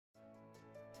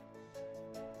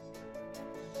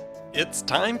It's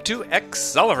time to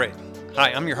accelerate.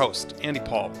 Hi, I'm your host, Andy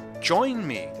Paul. Join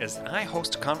me as I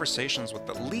host conversations with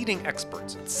the leading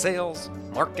experts in sales,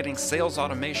 marketing, sales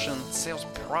automation, sales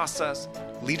process,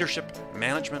 leadership,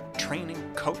 management, training,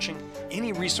 coaching,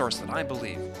 any resource that I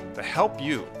believe to help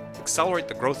you accelerate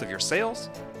the growth of your sales,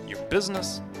 your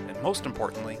business, and most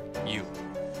importantly, you.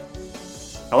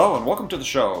 Hello and welcome to the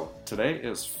show. Today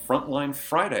is Frontline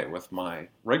Friday with my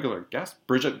regular guest,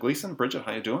 Bridget Gleason. Bridget,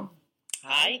 how you doing?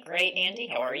 Hi, great, Andy.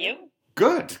 How are you?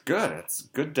 Good. It's a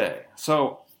good day.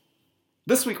 So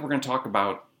this week we're going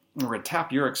to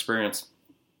tap your experience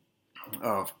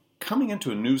of coming into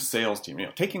a new sales team,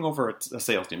 taking over a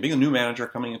sales team, being a new manager,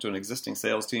 coming into an existing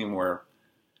sales team where,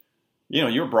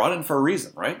 you're brought in for a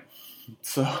reason, right?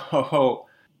 So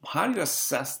how do you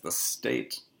assess the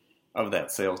state of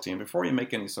that sales team before you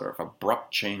make any sort of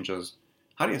abrupt changes?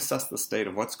 How do you assess the state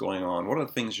of what's going on? What are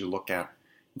the things you look at?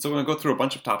 And so we're going to go through a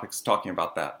bunch of topics talking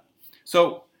about that.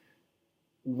 So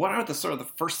what are the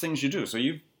first things you do? So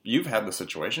you've had the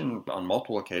situation on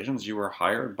multiple occasions. You were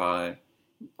hired by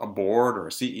a board or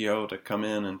a CEO to come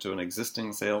in into an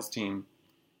existing sales team.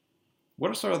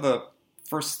 What are sort of the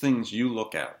first things you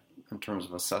look at in terms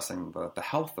of assessing the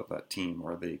health of that team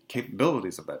or the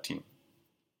capabilities of that team?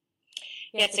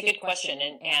 Yeah, it's a good question.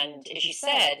 And as you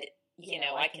said,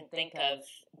 I can think of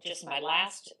just my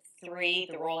last three,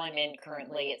 the role I'm in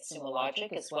currently at Sumo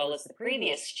Logic, as well as the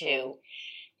previous two.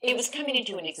 It was coming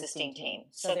into an existing team.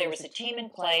 So there was a team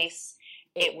in place.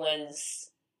 It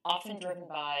was often driven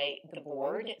by the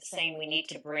board saying we need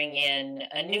to bring in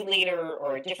a new leader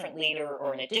or a different leader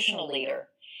or an additional leader.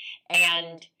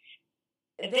 And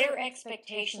their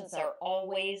expectations are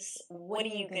always, what are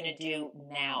you going to do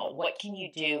now? What can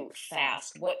you do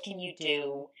fast? What can you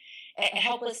do?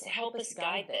 Help us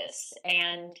guide this.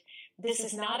 And this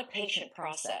is not a patient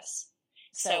process.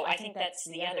 So I think that's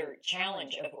the other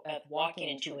challenge of walking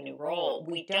into a new role.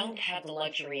 We don't have the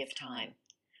luxury of time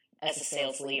as a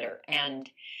sales leader. And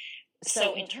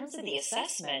so in terms of the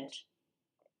assessment,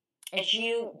 as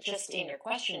you just in your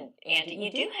question, Andy,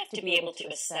 you do have to be able to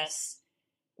assess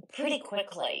pretty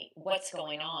quickly what's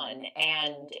going on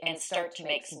and start to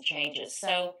make some changes.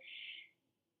 So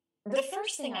the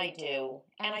first thing I do,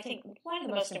 and I think one of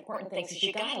the most important things, is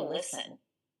you got to listen.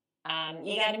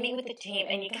 You got to meet with the team,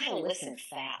 and you got to listen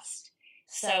fast.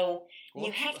 So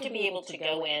you have to be able to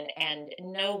go in and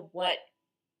know what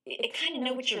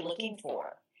you're looking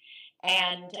for.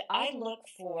 And I look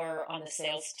for on the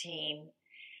sales team,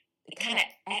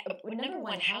 number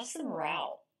one, how's the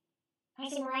morale?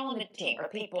 How's the morale on the team? Are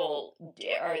people,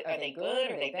 are they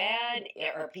good? Are they bad?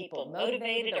 Are people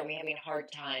motivated? Are we having a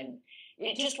hard time?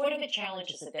 Just what are the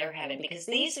challenges that they're having? Because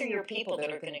these are your people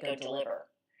that are going to go deliver.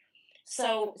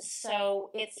 So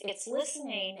it's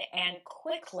listening and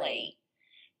quickly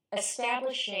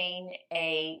establishing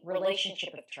a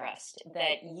relationship of trust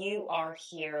that you are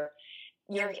here.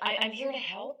 I'm here to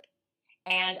help,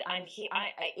 and I'm here.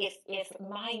 If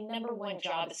my number one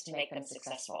job is to make them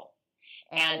successful,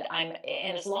 and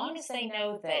as long as they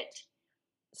know that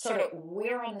sort of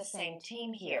we're on the same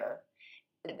team here,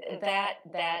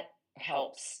 that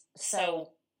helps.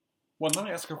 So, well, let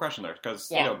me ask a question there, because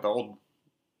yeah. The old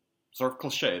sort of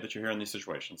cliche that you hear in these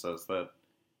situations says that,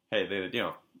 hey,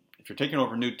 if you're taking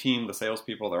over a new team, the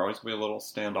salespeople, they're always going to be a little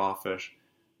standoffish,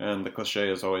 and the cliche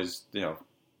is always,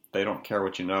 they don't care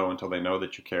what you know until they know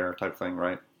that you care, type thing,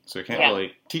 right? So you can't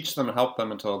really teach them and help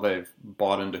them until they've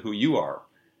bought into who you are.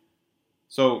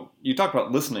 So you talk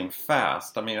about listening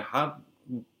fast. I mean,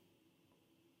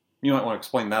 you might want to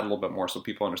explain that a little bit more so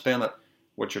people understand that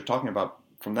what you're talking about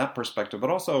from that perspective, but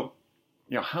also,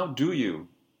 how do you,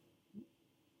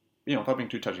 without being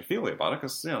too touchy-feely about it,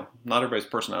 because, not everybody's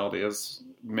personality is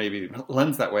maybe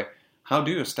lends that way. How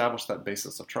do you establish that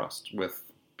basis of trust with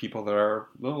people that are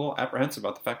a little apprehensive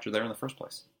about the fact you're there in the first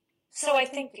place? So I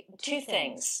think two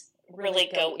things really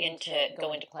go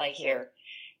into play here.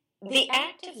 The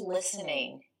act of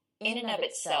listening in and of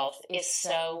itself is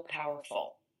so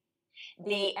powerful.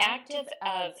 The act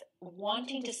of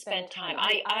wanting to spend time.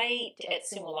 I at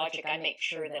Sumo Logic, I make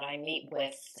sure that I meet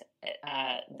with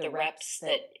the reps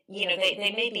that,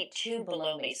 they may be two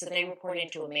below me. So they report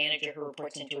into a manager who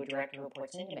reports into a director who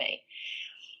reports into me.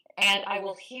 And I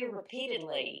will hear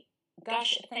repeatedly,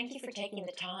 gosh, thank you for taking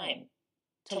the time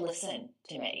to listen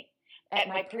to me. At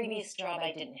my previous job,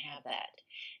 I didn't have that.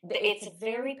 It's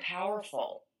very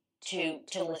powerful to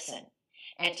listen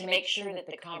and to make sure that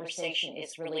the conversation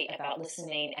is really about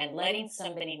listening and letting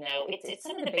somebody know. It's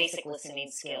some of the basic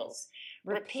listening skills.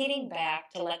 Repeating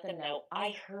back to let them know,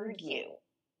 I heard you,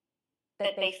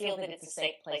 that they feel that it's a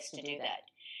safe place to do that.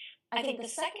 I think the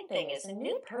second thing is a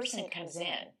new person comes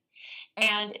in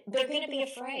And they're going to be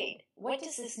afraid. What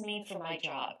does this mean for my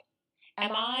job?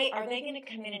 Are they going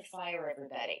to come in and fire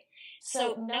everybody?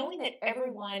 So knowing that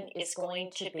everyone is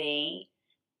going to be,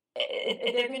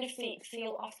 they're going to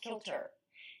feel off kilter.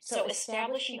 So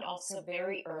establishing also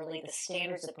very early the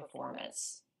standards of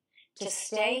performance. To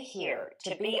stay here,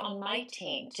 to be on my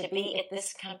team, to be at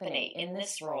this company, in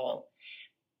this role,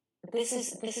 this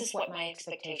is what my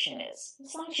expectation is.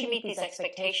 As long as you meet these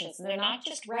expectations, they're not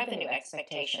just revenue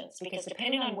expectations, because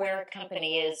depending on where a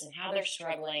company is and how they're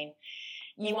struggling,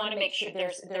 you want to make sure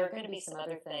there are going to be some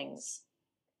other things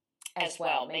as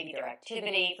well. Maybe their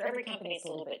activity. For every company, it's a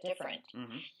little bit different.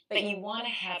 Mm-hmm. But you want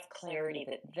to have clarity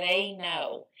that they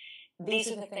know these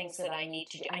are the things that I need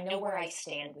to do. I know where I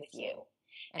stand with you.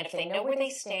 And if they know where they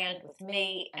stand with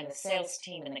me and the sales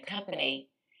team and the company,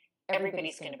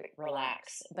 everybody's going to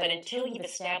relax. But until you've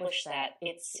established that,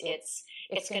 it's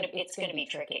going to be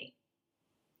tricky.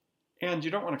 And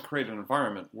you don't want to create an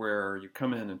environment where you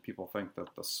come in and people think that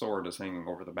the sword is hanging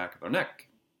over the back of their neck.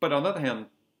 But on the other hand,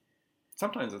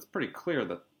 sometimes it's pretty clear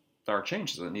that there are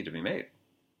changes that need to be made.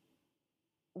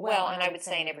 Well, and I would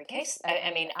say in every case,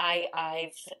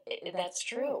 that's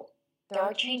true. There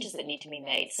are changes that need to be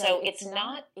made. So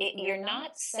you're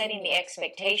not setting the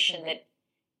expectation that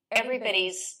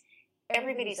everybody's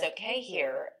okay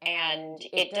here, and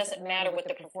it doesn't matter what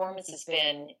the performance has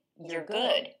been, you're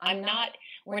good.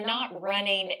 We're not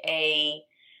running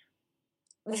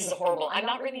this is horrible. I'm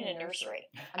not running a nursery.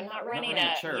 I'm not running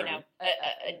a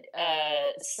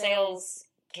sales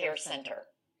care center.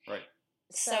 Right.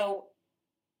 So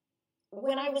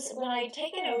when I had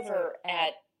taken over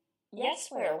at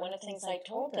Yesware, one of the things I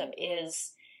told them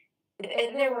is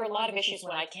there were a lot of issues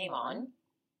when I came on,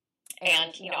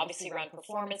 and obviously around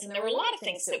performance, and there were a lot of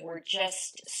things that were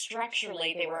just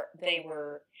structurally they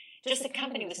were just the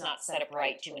company was not set up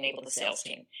right to enable the sales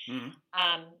team. Mm-hmm.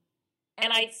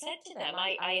 And I said to them,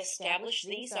 I established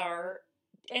these are,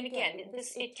 and again,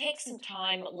 it takes some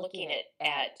time looking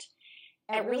at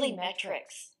really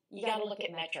metrics. You got to look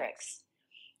at metrics.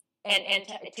 And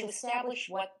to establish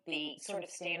what the sort of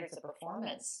standards of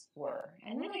performance were.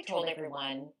 And then I told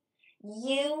everyone,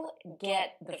 you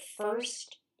get the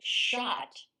first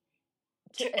shot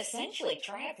to essentially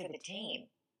try it for the team.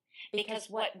 Because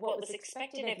what was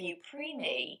expected of you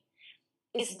pre-me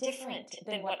is different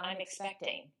than what I'm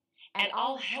expecting. And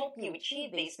I'll help you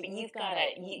achieve these, but you've got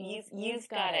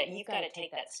to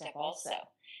take that step also.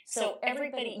 So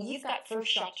everybody, you've got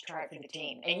first shot to try it for the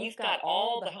team, and you've got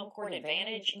all the home court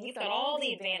advantage, and you've got all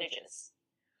the advantages.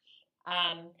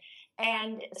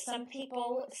 And some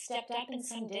people stepped up and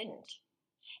some didn't.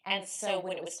 And so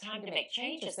when it was time to make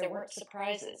changes, there weren't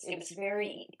surprises. It was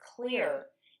very clear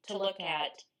to look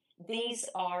at these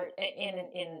are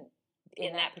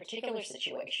in that particular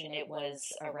situation. It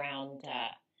was around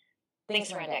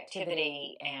things around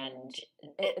activity and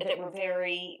that were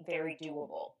very, very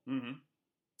doable. Mm-hmm.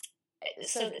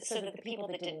 So that the people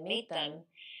that didn't meet them,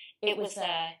 it was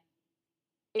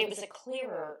a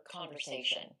clearer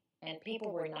conversation, and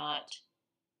people were not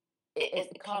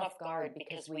caught off guard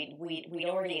because we'd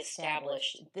already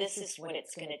established this is what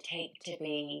it's going to take to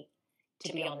be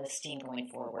on this team going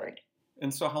forward.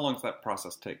 And so, how long does that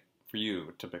process take for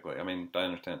you typically? I mean, I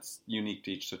understand it's unique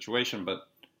to each situation, but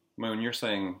when you're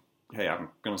saying, "Hey, I'm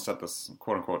going to set this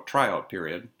quote unquote tryout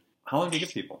period," how long do you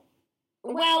give people?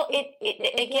 Well, it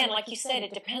again, like you said,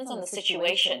 it depends on the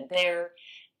situation.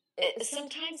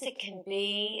 Sometimes it can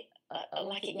be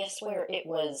like at Yesware, it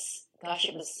was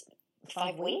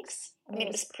 5 weeks. I mean,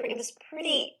 it was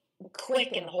pretty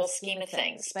quick in the whole scheme of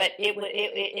things, but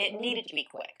it needed to be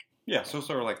quick. Yeah, so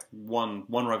sort of like one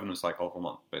revenue cycle a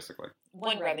month, basically.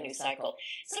 One revenue cycle.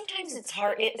 Sometimes it's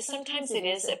hard. Sometimes it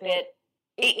is a bit.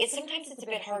 Sometimes it's a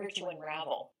bit harder to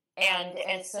unravel.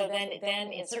 And so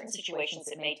then in certain situations,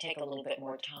 it may take a little bit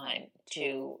more time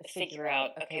to figure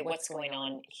out, okay, what's going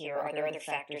on here? Are there other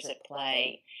factors at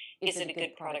play? Is it a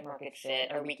good product market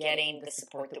fit? Are we getting the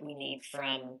support that we need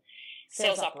from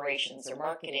sales operations or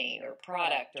marketing or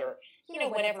product or,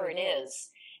 whatever it is?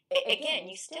 Again,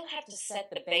 you still have to set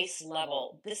the base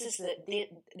level. This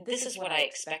is what I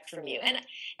expect from you. And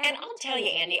I'll tell you,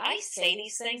 Andy, I say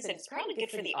these things, and it's probably good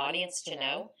for the audience to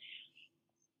know.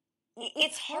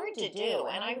 It's hard to do,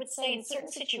 and I would say in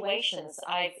certain situations,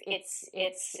 I've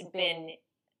been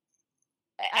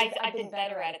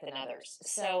better at it than others.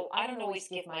 So I don't always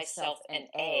give myself an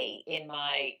A in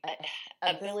my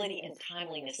ability and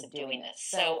timeliness of doing this.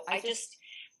 So I just,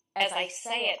 as I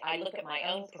say it, I look at my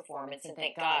own performance and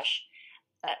think, gosh,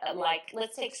 like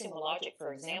let's take Sumo Logic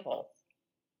for example.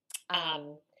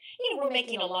 We're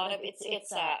making a lot of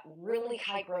it's a really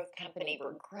high growth company.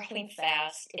 We're growing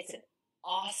fast. It's an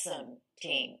awesome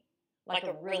team, like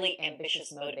a really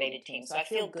ambitious, motivated team. So I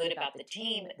feel good about the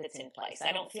team that's in place.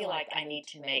 I don't feel like I need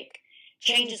to make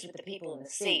changes with the people in the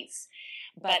seats,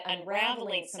 but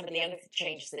unraveling some of the other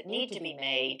changes that need to be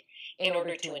made in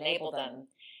order to enable them.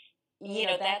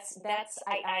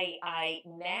 I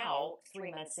now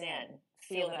 3 months in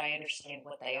feel that I understand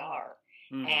what they are.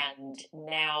 And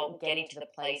now getting to the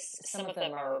place, some of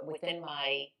them are within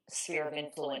my sphere of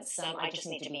influence. Some I just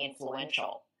need to be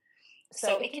influential.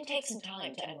 So it can take some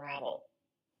time to unravel.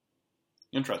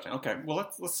 Interesting. Okay. Well,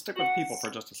 let's stick with people for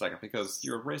just a second, because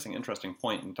you're raising an interesting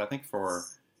point, and I think for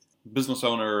business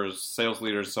owners, sales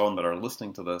leaders, so on that are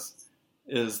listening to this,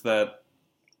 is that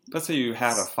let's say you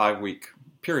had a 5-week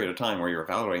period of time where you're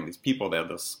evaluating these people, they had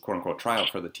this quote unquote trial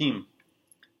for the team,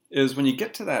 is when you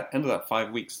get to that end of that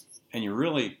 5 weeks and you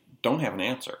really don't have an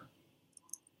answer.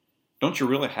 Don't you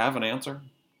really have an answer?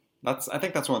 I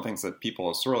think that's one of the things that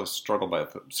people really struggle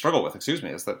with,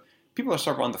 is that people are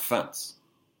sort of on the fence,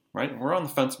 right? We're on the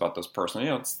fence about this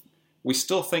person. We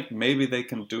still think maybe they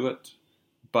can do it,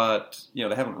 but they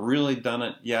haven't really done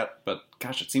it yet. But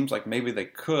gosh, it seems like maybe they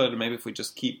could. Maybe if we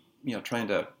just keep trying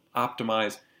to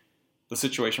optimize the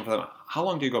situation for them. How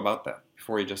long do you go about that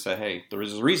before you just say, hey, there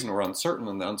is a reason we're uncertain,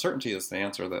 and the uncertainty is the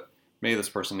answer that maybe this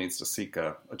person needs to seek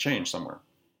a change somewhere?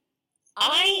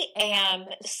 I am,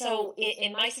 so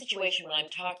in my situation when I'm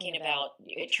talking about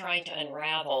trying to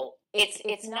unravel,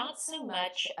 it's not so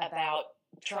much about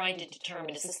trying to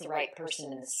determine, is this the right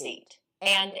person in the seat?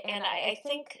 And I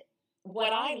think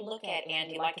what I look at,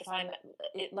 Andy, like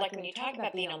when you talk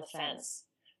about being on the fence,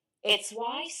 it's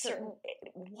why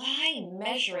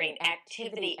measuring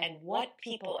activity and what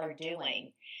people are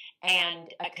doing, and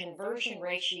a conversion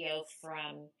ratio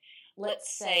from,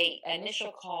 let's say,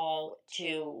 initial call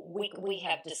to, we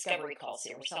have discovery calls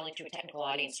here. We're selling to a technical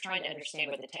audience, trying to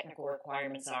understand what the technical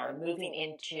requirements are, moving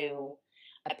into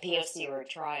a POC or a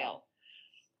trial.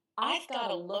 I've got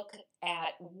to look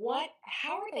at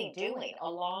how are they doing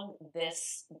along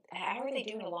this,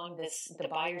 the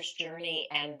buyer's journey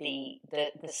and the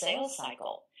sales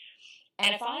cycle.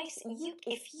 And if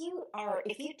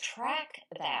you track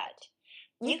that,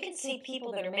 you can see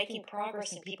people that are making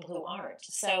progress and people who aren't.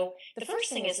 So the first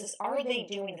thing is are they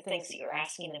doing the things that you're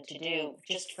asking them to do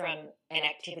just from an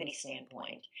activity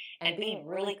standpoint, and being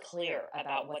really clear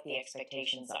about what the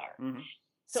expectations are. Mm-hmm.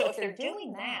 So if they're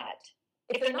doing that,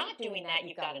 if they're not doing that,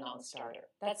 you've got a non-starter.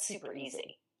 That's super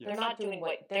easy. Yes. They're not doing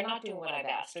what I've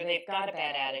asked, or they've got a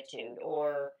bad attitude,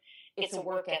 or it's a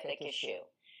work ethic issue.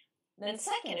 Then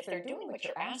second, if they're doing what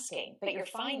you're asking, but you're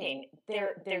finding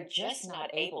they're just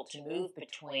not able to move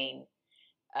between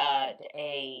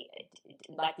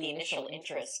like the initial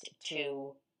interest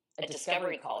to a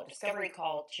discovery call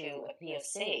to a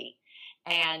POC,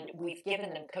 and we've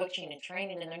given them coaching and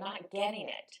training and they're not getting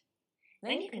it.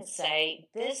 Then you can say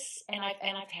this, and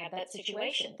I've had that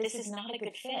situation. This is not a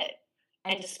good fit.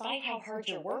 And despite how hard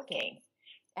you're working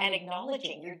and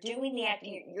acknowledging you're doing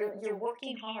you're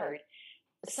working hard,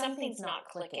 something's not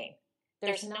clicking.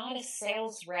 There's not a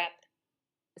sales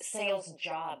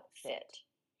job fit.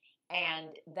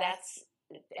 And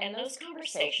those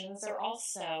conversations are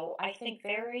also, I think,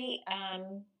 very,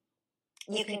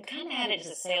 you can come at it as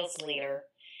a sales leader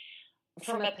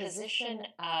from a position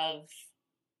of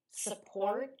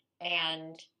support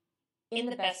and in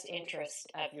the best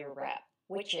interest of your rep,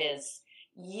 which is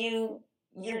you're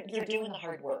doing the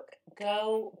hard work.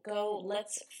 Go,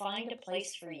 let's find a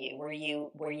place for you where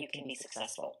you can be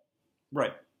successful.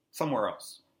 Right. Somewhere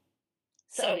else.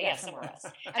 So yeah, somewhere else.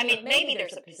 I mean, maybe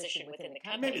there's a position within the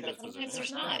company, but sometimes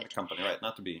there's not. The company, right?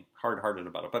 Not to be hard-hearted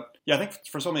about it, but yeah, I think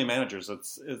for so many managers,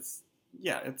 it's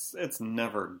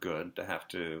never good to have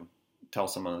to tell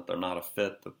someone that they're not a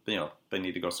fit, that they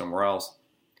need to go somewhere else.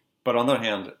 But on the other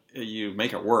hand, you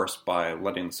make it worse by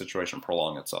letting the situation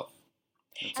prolong itself.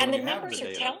 And the numbers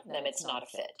are telling them it's not a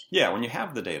fit. Yeah, when you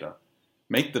have the data,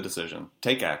 make the decision,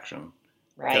 take action,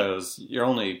 right? Because you're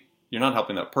not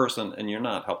helping that person, and you're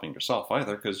not helping yourself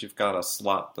either, because you've got a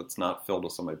slot that's not filled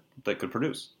with somebody that could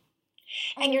produce.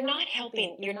 And you're not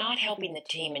helping the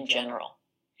team in general.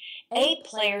 A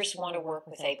players want to work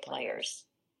with A players.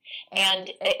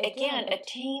 And again, a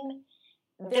team,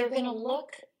 they're going to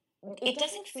look, it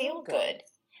doesn't feel good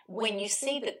when you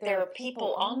see that there are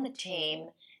people on the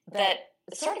team that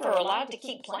sort of are allowed to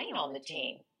keep playing on the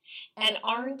team and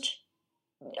aren't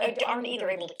either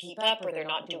able to keep up, or they're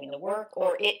not doing the work,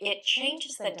 or it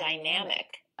changes the dynamic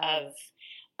of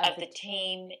the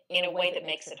team in a way that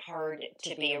makes it hard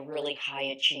to be a really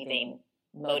high-achieving,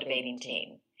 motivating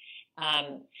team.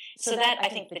 So that, I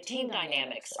think, the team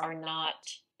dynamics are not,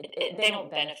 they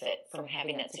don't benefit from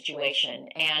having that situation.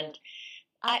 And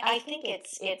I think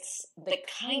it's the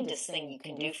kindest thing you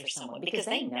can do for someone because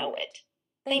they know it.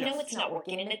 They know Yes. it's not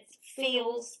working, and it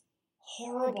feels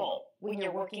horrible when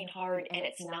you're working hard and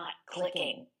it's not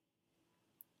clicking.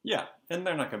 Yeah, and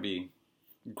they're not going to be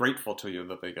grateful to you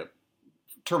that they get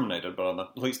terminated, but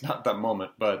at least not that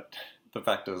moment. But the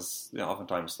fact is,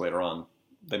 oftentimes later on,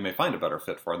 they may find a better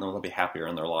fit for it, and they'll be happier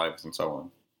in their lives and so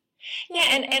on. Yeah,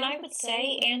 and I would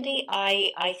say, Andy,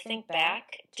 I think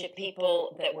back to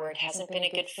people that where it hasn't been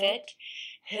a good fit,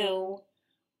 who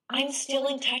I'm still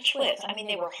in touch with. I mean,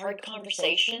 they were hard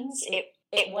conversations.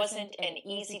 It wasn't an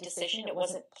easy decision. It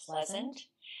wasn't pleasant.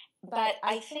 But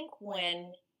I think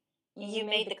when you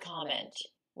made the comment,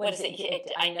 what is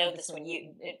it? I know this when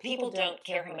people don't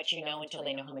care how much you know until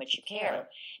they know how much you care.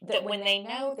 That when they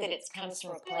know that it comes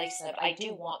from a place of, I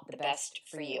do want the best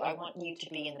for you. I want you to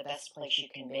be in the best place you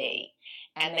can be.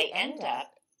 And they end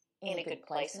up in a good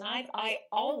place. And I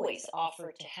always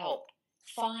offer to help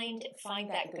find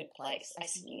that good place. I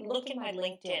said, you look in my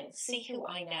LinkedIn, see who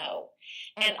I know.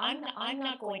 And I'm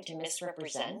not going to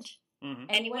misrepresent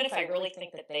anyone. If I really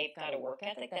think that they've got a work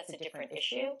ethic, that's a different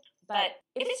issue. But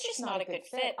if it's just not a good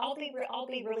fit, I'll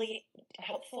be really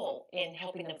helpful in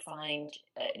helping them find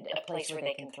a place where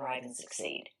they can thrive and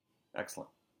succeed. Excellent.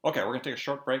 Okay, we're going to take a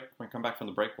short break. When we come back from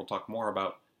the break, we'll talk more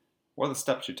about what are the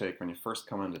steps you take when you first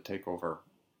come in to take over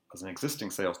as an existing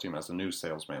sales team as a new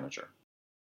sales manager.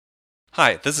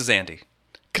 Hi, this is Andy.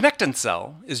 Connect and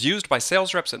Sell is used by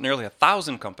sales reps at nearly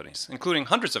 1,000 companies, including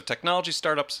hundreds of technology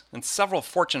startups and several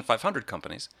Fortune 500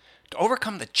 companies, to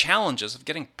overcome the challenges of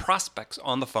getting prospects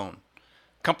on the phone.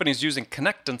 Companies using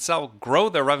Connect and Sell grow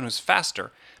their revenues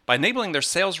faster by enabling their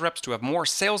sales reps to have more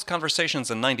sales conversations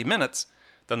in 90 minutes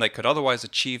than they could otherwise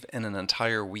achieve in an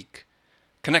entire week.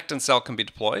 Connect and Sell can be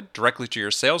deployed directly to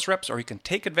your sales reps, or you can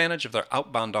take advantage of their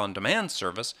outbound on-demand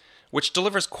service, which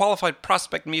delivers qualified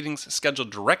prospect meetings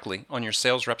scheduled directly on your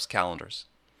sales reps' calendars.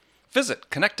 Visit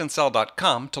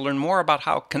connectandsell.com to learn more about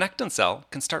how Connect and Sell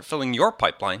can start filling your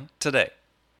pipeline today.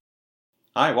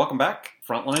 Hi, welcome back.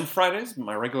 Frontline Fridays,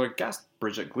 my regular guest,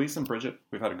 Bridget Gleason. Bridget,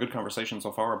 we've had a good conversation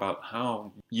so far about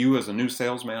how you as a new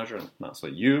sales manager, not so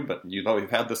you, but you though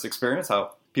you've had this experience,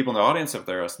 how people in the audience, if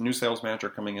they're a new sales manager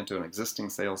coming into an existing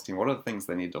sales team, what are the things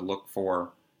they need to look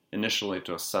for initially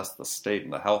to assess the state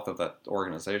and the health of that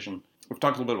organization? We've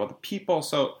talked a little bit about the people,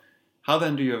 so how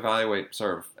then do you evaluate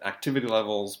sort of activity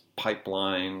levels,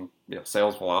 pipeline,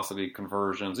 sales velocity,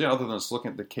 conversions, other than just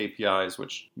looking at the KPIs,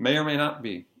 which may or may not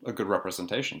be a good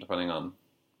representation depending on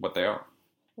what they are?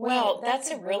 Well,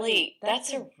 that's a really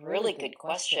good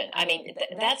question. I mean,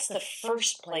 that's the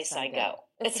first place I go.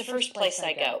 It's the first place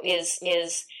I go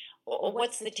is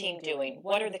what's the team doing?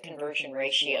 What are the conversion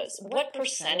ratios? What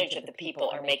percentage of the people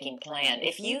are making plan?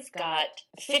 If you've got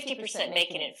 50%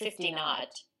 making it, 50 not,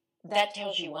 that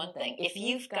tells you one thing. If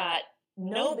you've got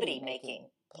nobody making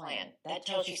plan, that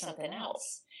tells you something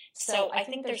else. So I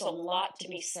think there's a lot to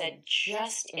be said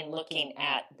just in looking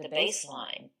at the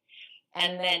baseline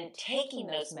and then taking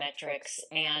those metrics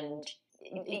and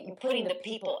putting the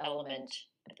people element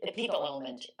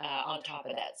on top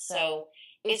of that. So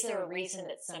is there a reason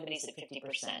that somebody's at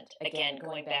 50%? Again,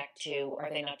 going back to,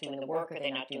 are they not doing the work? Are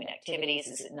they not doing activities?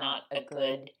 Is it not a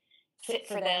good fit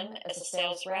for them as a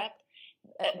sales rep?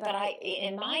 But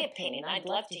in my opinion, I'd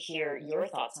love to hear your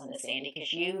thoughts on this, Andy,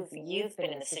 because you've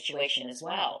been in the situation as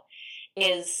well.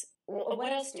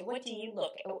 What would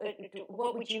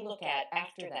you look at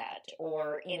after that,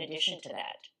 or in addition to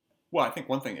that? Well, I think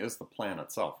one thing is the plan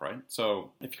itself, right?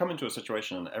 So if you come into a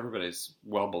situation and everybody's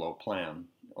well below plan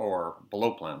or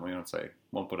below plan,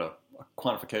 won't put a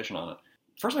quantification on it.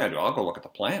 First thing I do, I'll go look at the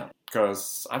plan,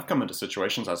 because I've come into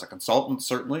situations as a consultant,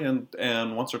 certainly,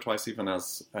 and once or twice even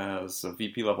as a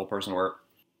VP level person where,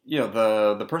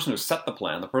 the person who set the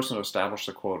plan, the person who established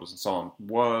the quotas and so on,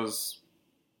 was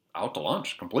out to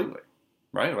lunch completely,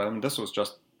 right? I mean, this was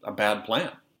just a bad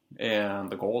plan, and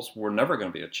the goals were never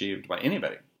going to be achieved by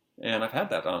anybody. And I've had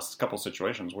that on a couple of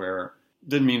situations where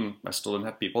didn't mean I still didn't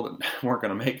have people that weren't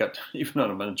going to make it, even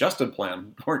on an adjusted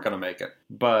plan, weren't going to make it.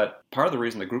 But part of the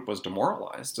reason the group was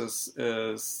demoralized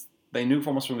is they knew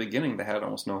almost from the beginning they had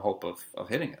almost no hope of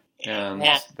hitting it. And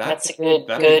that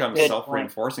becomes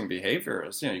self-reinforcing behavior.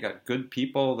 Is, you got good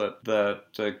people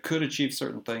that could achieve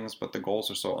certain things, but the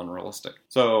goals are so unrealistic.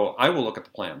 So I will look at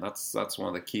the plan. That's one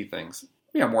of the key things.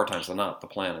 More times than not, the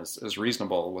plan is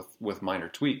reasonable with minor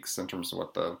tweaks in terms of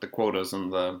what the quotas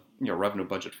and the revenue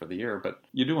budget for the year. But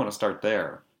you do want to start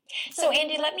there. So,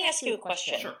 Andy, let me ask you a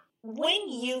question. Sure. When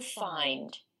you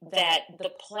find that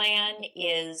the plan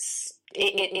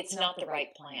it's not the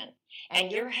right plan, and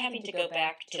you're having to go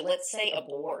back to, let's say, a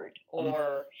board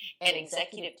or an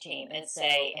executive team and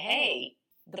say, hey,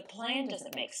 the plan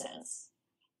doesn't make sense.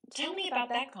 Tell me about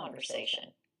that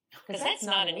conversation, because that's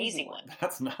not an easy one.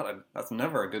 That's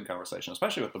never a good conversation,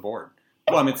 especially with the board.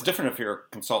 Well, I mean, it's different if you're a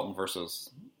consultant versus,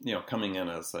 coming in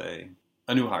as a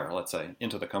new hire, let's say,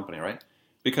 into the company, right?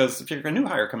 Because if you're a new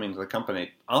hire coming into the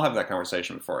company, I'll have that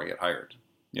conversation before I get hired.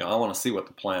 I want to see what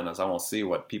the plan is. I want to see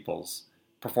what people's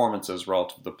performance is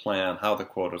relative to the plan, how the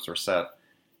quotas are set.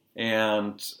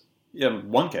 And in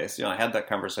one case, I had that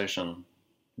conversation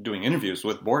doing interviews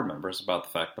with board members about the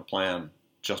fact the plan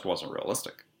just wasn't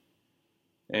realistic.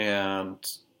 And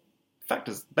the fact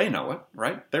is, they know it,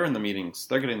 right? They're in the meetings.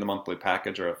 They're getting the monthly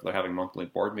package, or if they're having monthly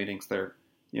board meetings, they're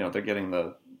getting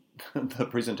the the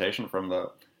presentation from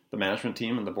the management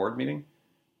team in the board meeting.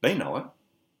 They know it.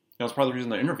 It's part of the reason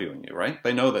they're interviewing you, right?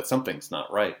 They know that something's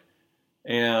not right.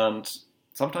 And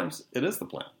sometimes it is the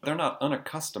plan. They're not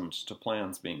unaccustomed to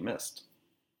plans being missed.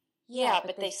 Yeah,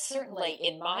 but they certainly,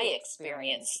 in my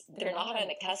experience, they're not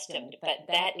unaccustomed, but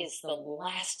that is the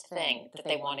last thing that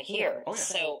they want to hear. Oh, yeah.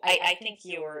 So I think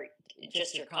your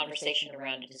conversation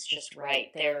around it is just right.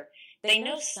 They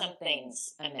know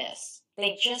something's amiss.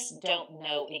 They just don't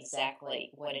know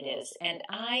exactly what it is. And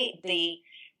the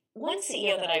one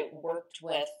CEO that I worked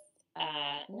with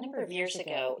a number of years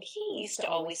ago, he used to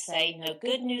always say, no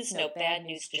good news, no bad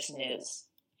news, just news.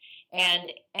 And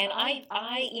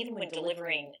I even when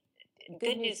delivering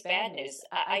good news, bad news,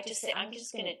 I just say, I'm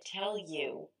just going to tell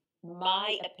you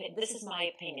this is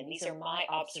my opinion. These are my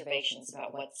observations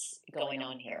about what's going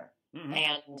on here. Mm-hmm.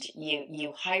 And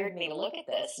you hired me to look at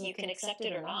this. You can accept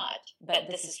it or not, but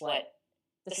this is what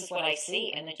I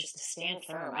see. And then just to stand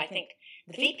firm. I think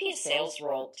the VP of sales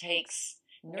role takes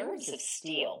nerves of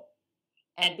steel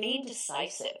and being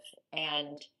decisive.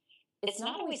 And it's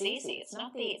not always easy. It's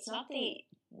not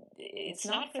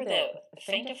for the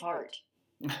faint of heart.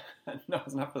 No,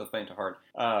 it's not for the faint of heart.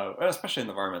 Especially in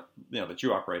the environment that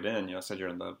you operate in. You said you're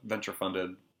in the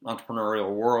venture-funded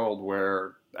entrepreneurial world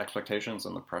where expectations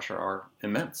and the pressure are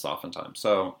immense oftentimes.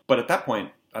 So, but at that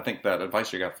point, I think that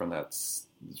advice you got from that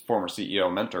former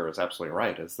CEO mentor is absolutely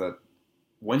right, is that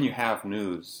when you have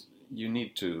news, you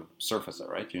need to surface it,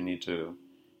 right? You need to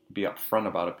be upfront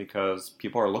about it because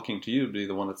people are looking to you to be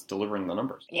the one that's delivering the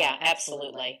numbers. Yeah,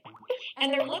 absolutely.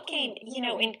 And they're looking,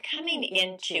 in coming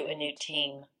into a new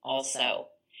team also,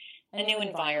 a new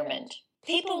environment.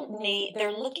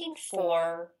 They're looking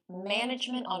for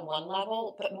management on one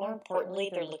level, but more importantly,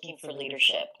 they're looking for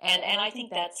leadership. And I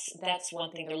think that's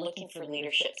one thing. They're looking for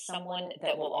leadership, someone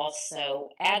that will also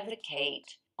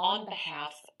advocate on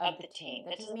behalf of the team.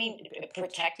 That doesn't mean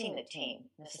protecting the team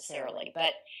necessarily,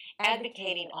 but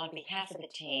advocating on behalf of the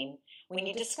team when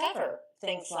you discover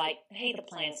things like, hey, the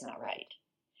plan's not right.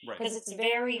 Right. Because it's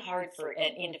very hard for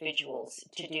individuals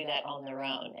to do that on their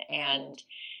own. And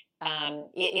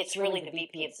it's really the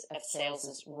VP of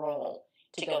sales' role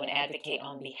to go and advocate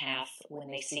on behalf when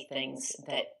they see things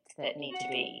that need to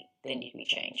be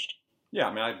changed. Yeah,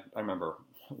 I mean, I remember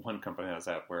one company I was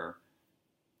at where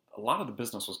a lot of the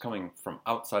business was coming from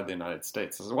outside the United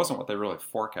States. It wasn't what they really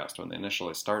forecast when they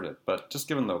initially started, but just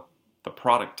given the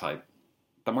product type,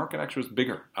 the market actually was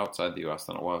bigger outside the U.S.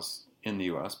 than it was in the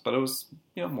U.S., but it was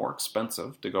more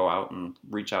expensive to go out and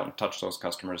reach out and touch those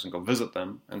customers and go visit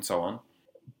them and so on.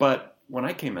 But when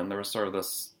I came in, there was sort of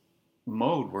this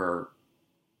mode where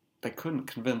they couldn't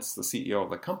convince the CEO of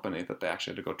the company that they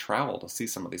actually had to go travel to see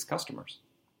some of these customers.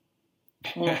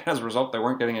 Yeah. As a result, they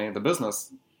weren't getting any of the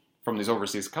business from these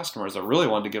overseas customers that really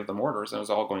wanted to give them orders, and it was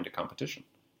all going to competition.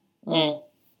 Mm.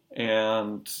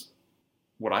 And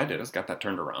what I did is got that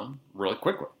turned around really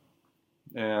quickly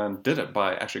and did it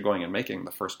by actually going and making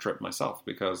the first trip myself,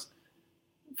 because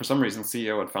for some reason,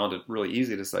 CEO had found it really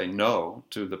easy to say no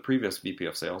to the previous VP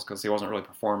of sales because he wasn't really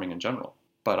performing in general.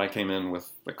 But I came in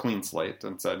with a clean slate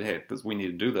and said, hey, we need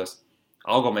to do this.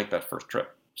 I'll go make that first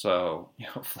trip. So,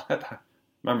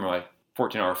 remember my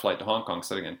 14-hour flight to Hong Kong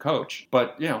sitting in coach.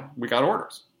 But, we got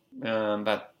orders. And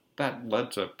that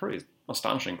led to pretty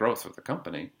astonishing growth of the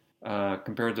company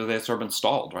compared to they had sort of been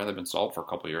stalled, right? They've been stalled for a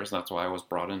couple of years, and that's why I was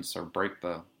brought in to sort of break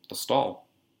the stall.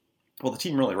 Well, the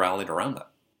team really rallied around that.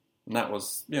 And that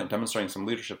was, demonstrating some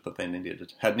leadership that they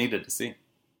had needed to see.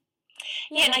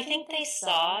 Yeah, and I think they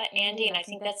saw, Andy, and I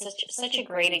think that's such a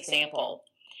great example.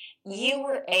 You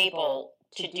were able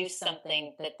to do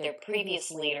something that their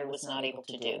previous leader was not able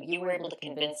to do. You were able to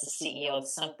convince the CEO of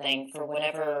something for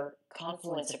whatever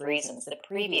confluence of reasons the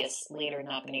previous leader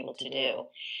not been able to do.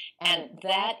 And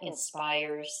that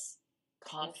inspires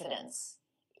confidence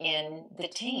in the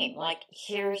team. Like,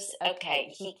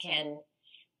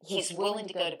 he's willing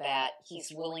to go to bat.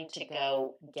 He's willing to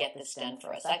go get this done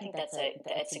for us. I think that's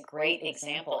a great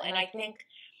example. And I think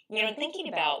Thinking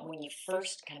about when you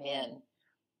first come in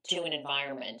to an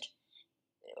environment,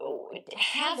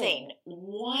 having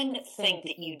one thing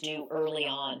that you do early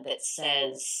on that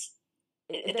says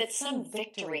that's some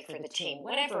victory for the team,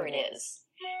 whatever it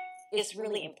is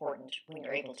really important when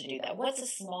you're able to do that. What's a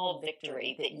small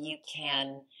victory that you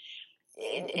can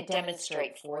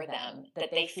demonstrate for them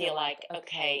that they feel like,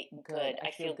 okay, good,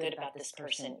 I feel good about this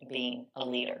person being a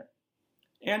leader?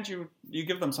 And you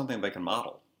give them something they can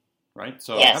model, right?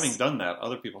 So Yes. having done that,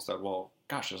 other people said, well,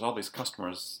 gosh, there's all these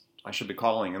customers I should be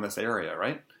calling in this area,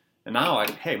 right? And now,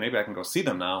 hey, maybe I can go see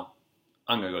them now.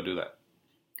 I'm going to go do that.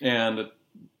 And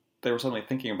they were suddenly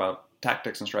thinking about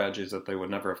tactics and strategies that they would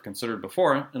never have considered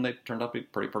before, and they turned out to be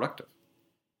pretty productive.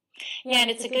 Yeah, and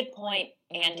it's a good point,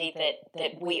 Andy,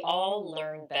 that we all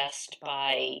learn best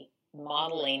by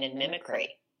modeling and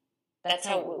mimicry. That's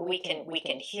how we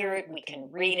can hear it, we can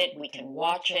read it, we can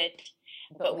watch it,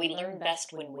 but we learn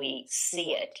best when we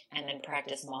see it and then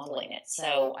practice modeling it.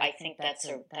 So I think that's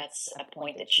a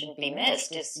point that shouldn't be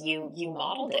missed, is you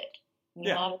modeled it.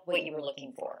 You modeled what you were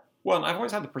looking for. Well, and I've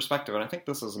always had the perspective, and I think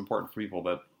this is important for people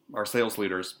that are sales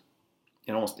leaders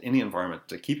in almost any environment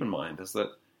to keep in mind, is that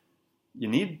you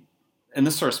need, and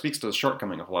this sort of speaks to the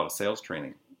shortcoming of a lot of sales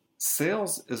training,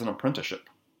 sales is an apprenticeship.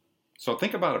 So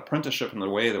think about apprenticeship in the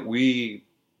way that we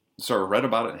sort of read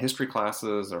about it in history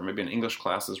classes or maybe in English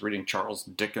classes, reading Charles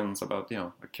Dickens about,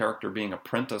 a character being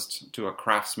apprenticed to a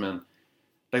craftsman.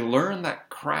 They learn that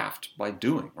craft by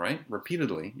doing, right?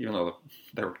 Repeatedly, even though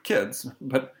they were kids,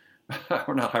 but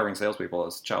we're not hiring salespeople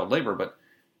as child labor, but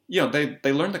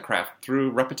they learn the craft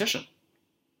through repetition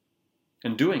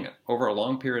and doing it over a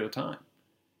long period of time.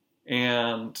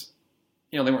 And,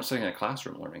 they weren't sitting in a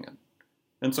classroom learning it.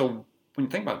 And so when you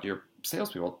think about your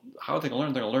salespeople, how are they going to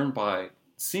learn? They're going to learn by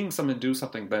seeing someone do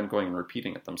something, then going and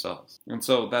repeating it themselves. And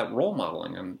so that role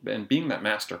modeling and being that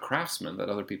master craftsman that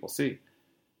other people see,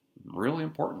 really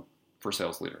important for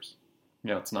sales leaders.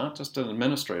 It's not just an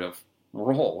administrative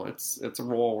role. It's a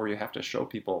role where you have to show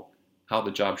people how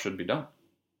the job should be done.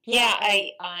 Yeah,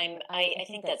 I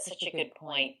think that's such a good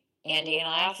point, Andy. And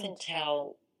I often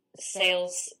tell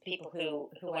sales people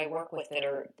who I work with that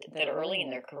are early in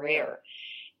their career,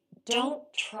 don't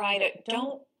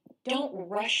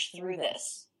rush through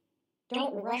this.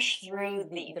 Don't rush through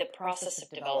the process of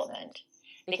development,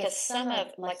 because some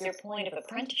of, like your point of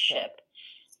apprenticeship,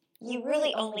 you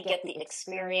really only get the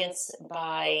experience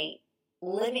by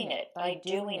living it, by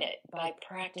doing it, by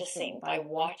practicing, by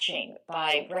watching,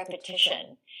 by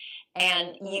repetition.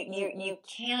 And you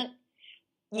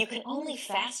can only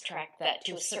fast track that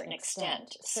to a certain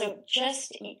extent. So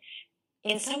just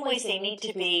in some ways they need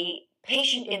to be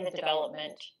patient in the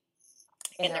development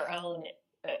in their own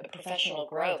professional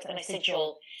growth. And I said,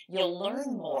 you'll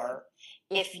learn more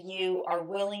if you are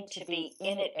willing to be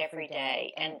in it every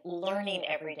day and learning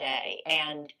every day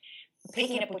and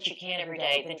picking up what you can every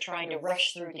day than trying to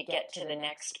rush through to get to the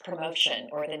next promotion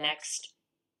or the next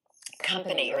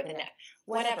company or the next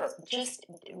whatever. Just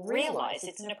realize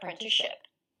it's an apprenticeship.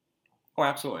 Oh,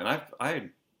 absolutely. And I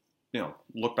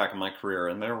look back in my career,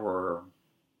 and there were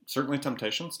certainly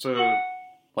temptations to,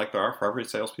 like there are for every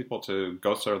salespeople, to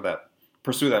go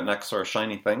pursue that next sort of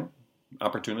shiny thing,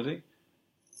 opportunity.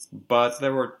 But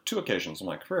there were two occasions in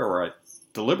my career where I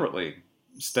deliberately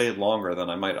stayed longer than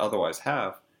I might otherwise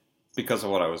have because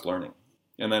of what I was learning,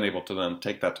 and then able to then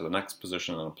take that to the next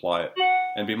position and apply it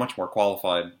and be much more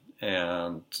qualified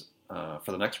and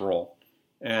for the next role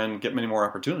and get many more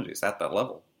opportunities at that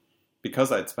level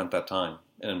because I'd spent that time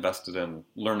and invested in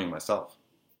learning myself.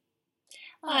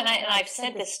 Well, and I've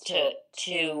said this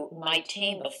to my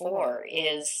team before,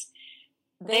 is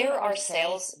there are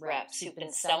sales reps who've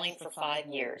been selling for 5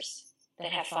 years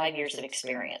that have 5 years of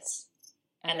experience.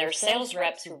 And there are sales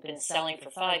reps who've been selling for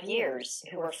 5 years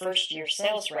who are first-year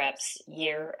sales reps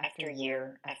year after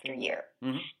year after year,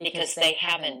 mm-hmm. because they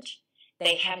haven't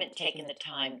taken the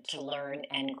time to learn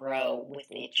and grow with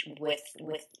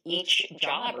each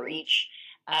job or each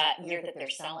year that they're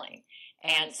selling.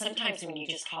 And sometimes when you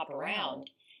just hop around,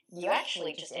 you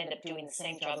actually just end up doing the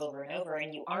same job over and over,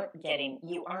 and you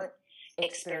aren't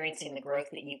experiencing the growth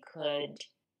that you could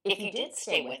if you did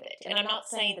stay with it. And I'm not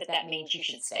saying that means you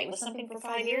should stay with something for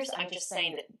 5 years. I'm just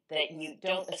saying that you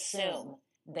don't assume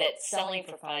that selling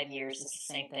for 5 years is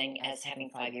the same thing as having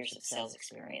 5 years of sales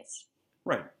experience.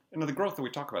 Right. And the growth that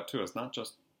we talk about, too, is not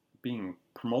just being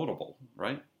promotable,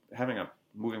 right?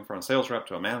 Moving from a sales rep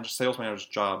to a sales manager's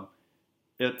job.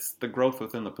 It's the growth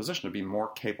within the position to be more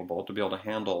capable, to be able to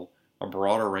handle a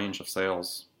broader range of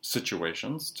sales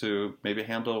situations, to maybe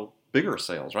handle bigger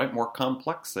sales, right? More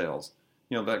complex sales.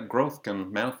 That growth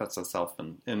can manifest itself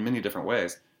in many different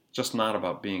ways. It's just not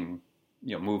about being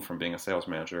move from being a sales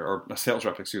manager or a sales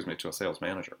rep, to a sales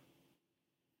manager.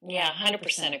 Yeah,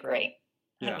 100% agree.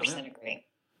 100% Yeah. agree.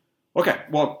 Okay,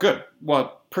 well, good.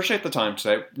 Well, appreciate the time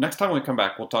today. Next time we come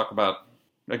back, we'll talk about,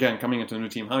 again, coming into a new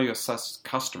team, how you assess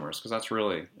customers, because that's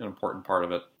really an important part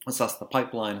of it. Assess the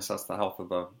pipeline, assess the health of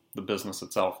the business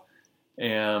itself,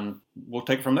 and we'll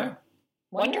take it from there.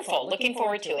 Wonderful. Looking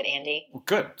forward to it, Andy. Well,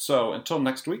 good. So until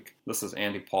next week, this is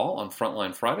Andy Paul on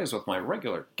Frontline Fridays with my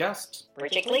regular guest,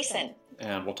 Bridget Gleason.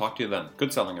 and we'll talk to you then.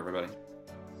 Good selling, everybody.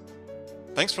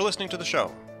 Thanks for listening to the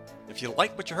show. If you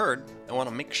like what you heard and want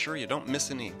to make sure you don't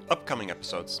miss any upcoming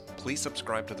episodes, please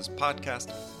subscribe to this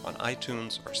podcast on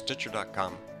iTunes or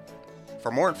Stitcher.com.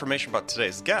 For more information about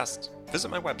today's guest, visit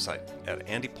my website at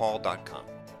andypaul.com.